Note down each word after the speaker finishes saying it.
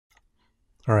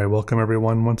All right, welcome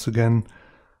everyone. Once again,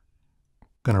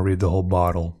 gonna read the whole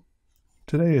bottle.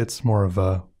 Today it's more of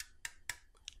a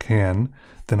can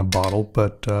than a bottle,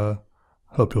 but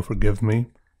hope you'll forgive me.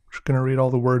 Just gonna read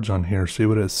all the words on here, see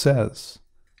what it says.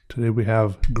 Today we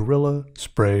have Gorilla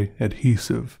Spray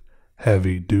Adhesive,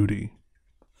 Heavy Duty.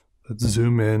 Let's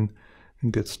zoom in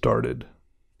and get started.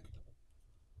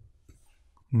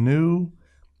 New,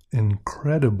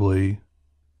 incredibly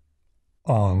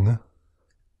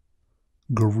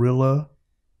Gorilla,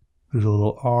 there's a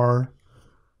little R,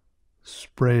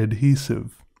 spray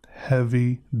adhesive,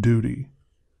 heavy duty.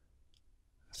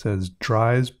 It says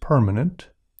dries permanent,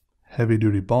 heavy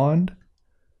duty bond,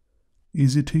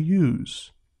 easy to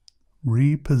use,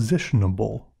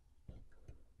 repositionable,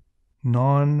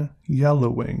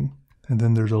 non-yellowing, and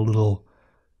then there's a little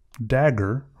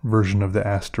dagger version of the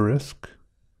asterisk,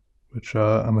 which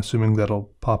I'm assuming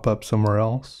that'll pop up somewhere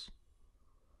else.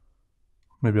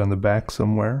 Maybe on the back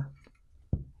somewhere.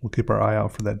 We'll keep our eye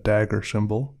out for that dagger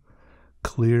symbol.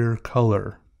 Clear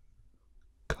color.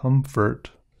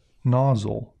 Comfort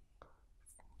nozzle.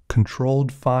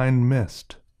 Controlled fine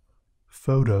mist.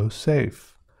 Photo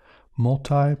safe.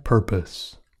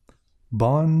 Multi-purpose.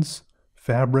 Bonds,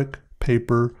 fabric,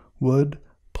 paper, wood,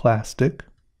 plastic,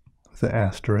 with an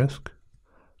asterisk,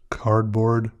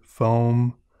 cardboard,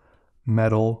 foam,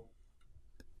 metal,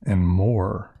 and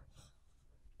more.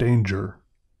 Danger.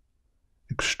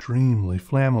 Extremely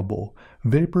flammable.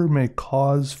 Vapor may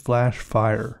cause flash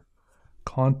fire.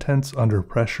 Contents under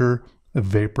pressure.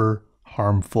 Vapor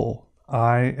harmful.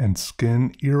 Eye and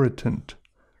skin irritant.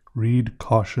 Read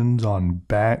cautions on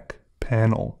back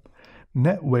panel.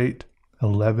 Net weight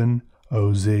 11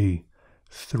 OZ.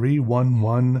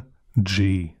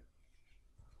 311G.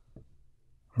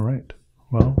 All right.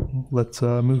 Well, let's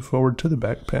move forward to the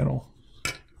back panel.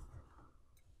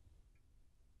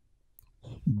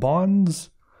 Bonds,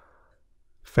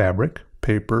 fabric,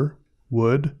 paper,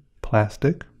 wood,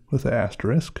 plastic, with an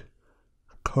asterisk,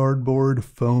 cardboard,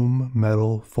 foam,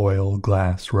 metal, foil,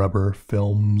 glass, rubber,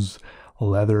 films,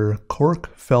 leather,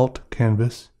 cork, felt,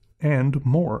 canvas, and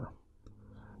more.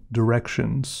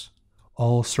 Directions.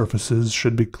 All surfaces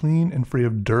should be clean and free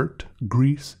of dirt,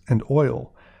 grease, and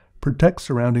oil. Protect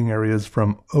surrounding areas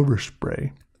from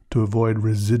overspray to avoid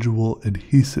residual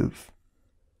adhesive.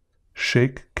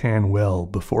 Shake can well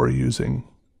before using.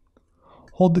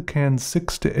 Hold the can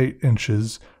 6 to 8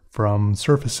 inches from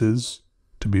surfaces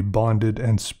to be bonded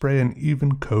and spray an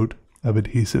even coat of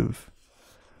adhesive.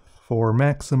 For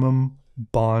maximum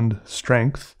bond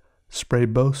strength, spray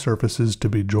both surfaces to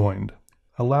be joined.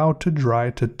 Allow to dry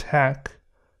to tack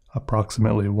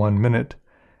approximately 1 minute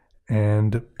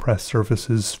and press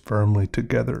surfaces firmly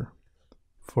together.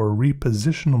 For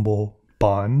repositionable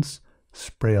bonds,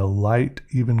 spray a light,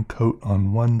 even coat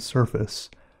on one surface.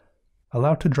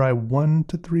 Allow to dry 1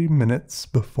 to 3 minutes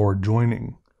before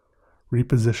joining.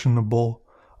 Repositionable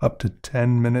up to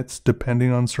 10 minutes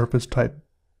depending on surface type.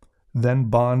 Then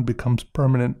bond becomes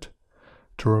permanent.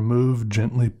 To remove,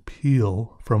 gently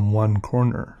peel from one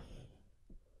corner.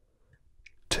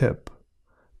 Tip.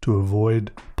 To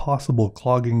avoid possible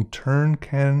clogging, turn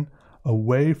can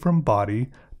away from body,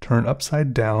 turn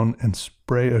upside down, and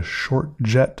spray a short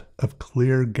jet of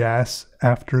clear gas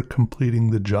after completing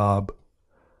the job.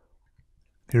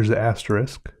 Here's the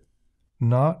asterisk.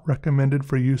 Not recommended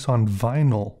for use on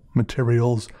vinyl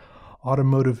materials,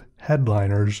 automotive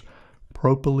headliners,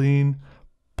 propylene,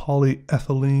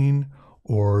 polyethylene,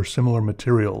 or similar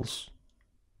materials.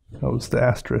 That was the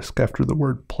asterisk after the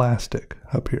word plastic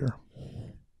up here.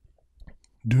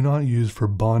 Do not use for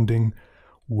bonding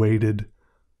weighted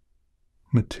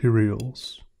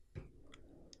materials.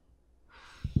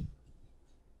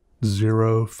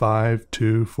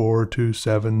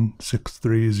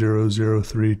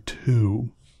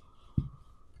 0524276300332.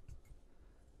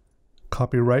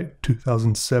 Copyright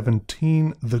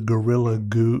 2017, The Gorilla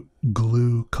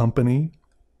Glue Company,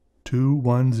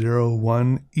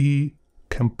 2101 E.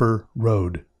 Kemper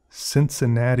Road,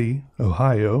 Cincinnati,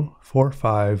 Ohio,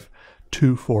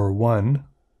 45241,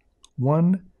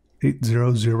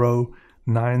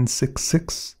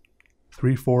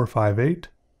 1-800-966-3458,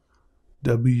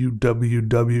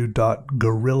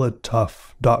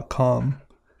 www.gorillatough.com.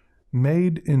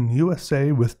 Made in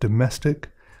USA with domestic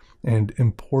and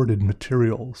imported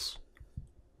materials.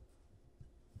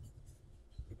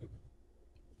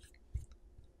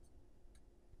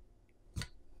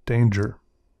 Danger.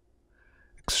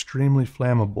 Extremely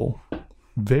flammable.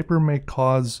 Vapor may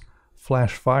cause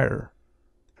flash fire.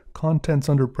 Contents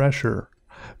under pressure.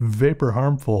 Vapor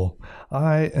harmful.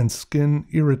 Eye and skin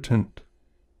irritant.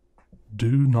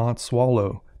 Do not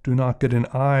swallow. Do not get in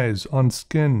eyes, on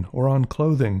skin, or on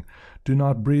clothing. Do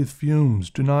not breathe fumes.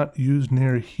 Do not use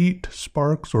near heat,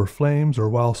 sparks, or flames, or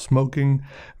while smoking.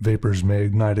 Vapors may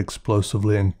ignite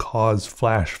explosively and cause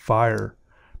flash fire.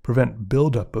 Prevent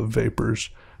buildup of vapors.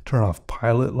 Turn off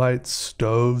pilot lights,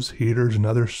 stoves, heaters, and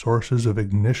other sources of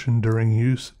ignition during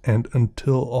use and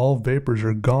until all vapors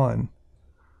are gone.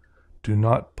 Do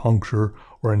not puncture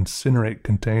or incinerate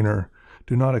container.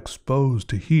 Do not expose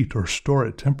to heat or store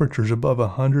at temperatures above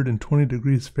 120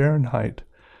 degrees Fahrenheit.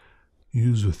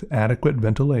 Use with adequate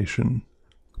ventilation.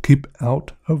 Keep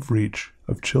out of reach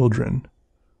of children.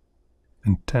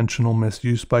 Intentional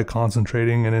misuse by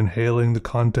concentrating and inhaling the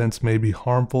contents may be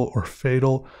harmful or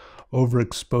fatal.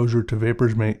 Overexposure to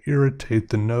vapors may irritate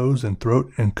the nose and throat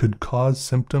and could cause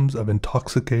symptoms of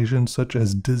intoxication such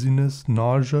as dizziness,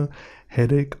 nausea,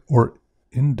 headache, or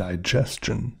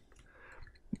indigestion.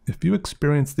 If you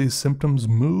experience these symptoms,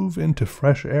 move into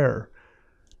fresh air.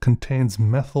 Contains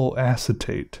methyl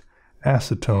acetate,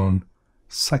 acetone,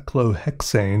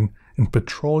 cyclohexane, and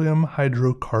petroleum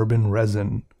hydrocarbon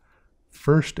resin.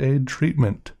 First aid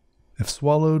treatment. If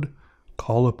swallowed,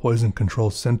 call a poison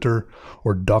control center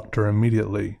or doctor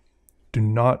immediately. Do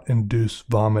not induce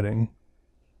vomiting.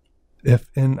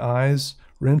 If in eyes,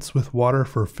 rinse with water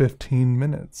for 15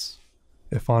 minutes.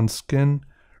 If on skin,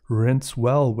 rinse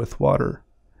well with water.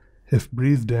 If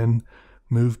breathed in,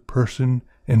 move person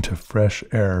into fresh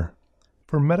air.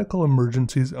 For medical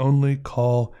emergencies only,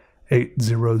 call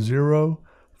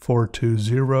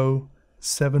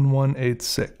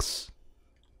 800-420-7186.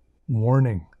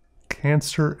 Warning: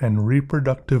 cancer and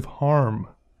reproductive harm.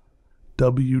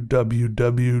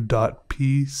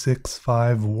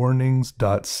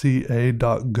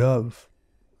 www.p65warnings.ca.gov.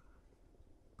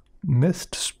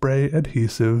 Mist spray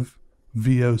adhesive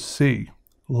VOC,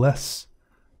 less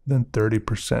than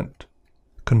 30%.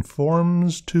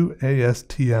 Conforms to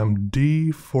ASTM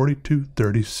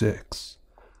D4236.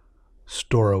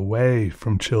 Store away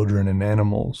from children and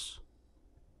animals.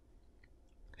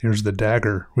 Here's the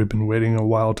dagger we've been waiting a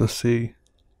while to see.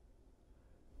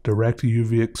 Direct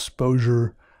UV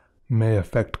exposure may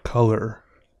affect color.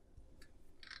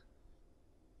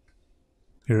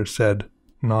 Here it said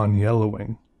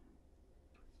non-yellowing.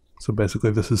 So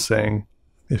basically this is saying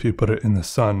if you put it in the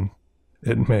sun,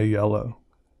 it may yellow.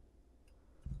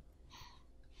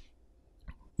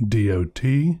 DOT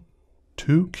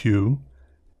 2Q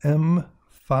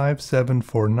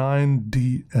M5749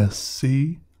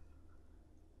 DSC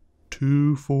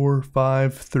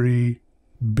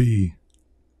 2453B.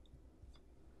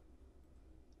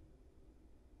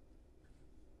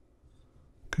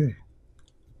 Okay.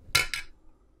 I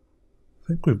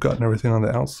think we've gotten everything on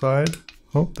the outside.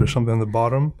 Oh, there's something on the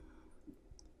bottom.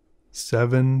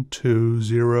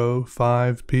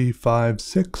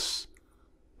 7205P56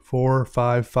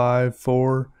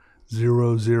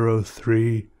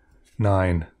 4554003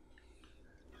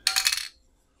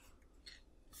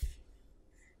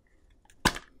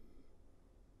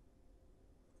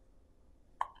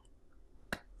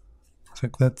 I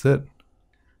think that's it.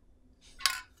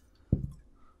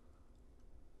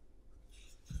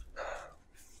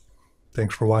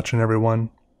 Thanks for watching, everyone.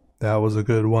 That was a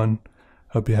good one.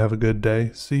 Hope you have a good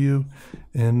day. See you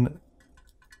in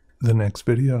the next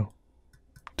video.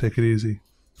 Take it easy.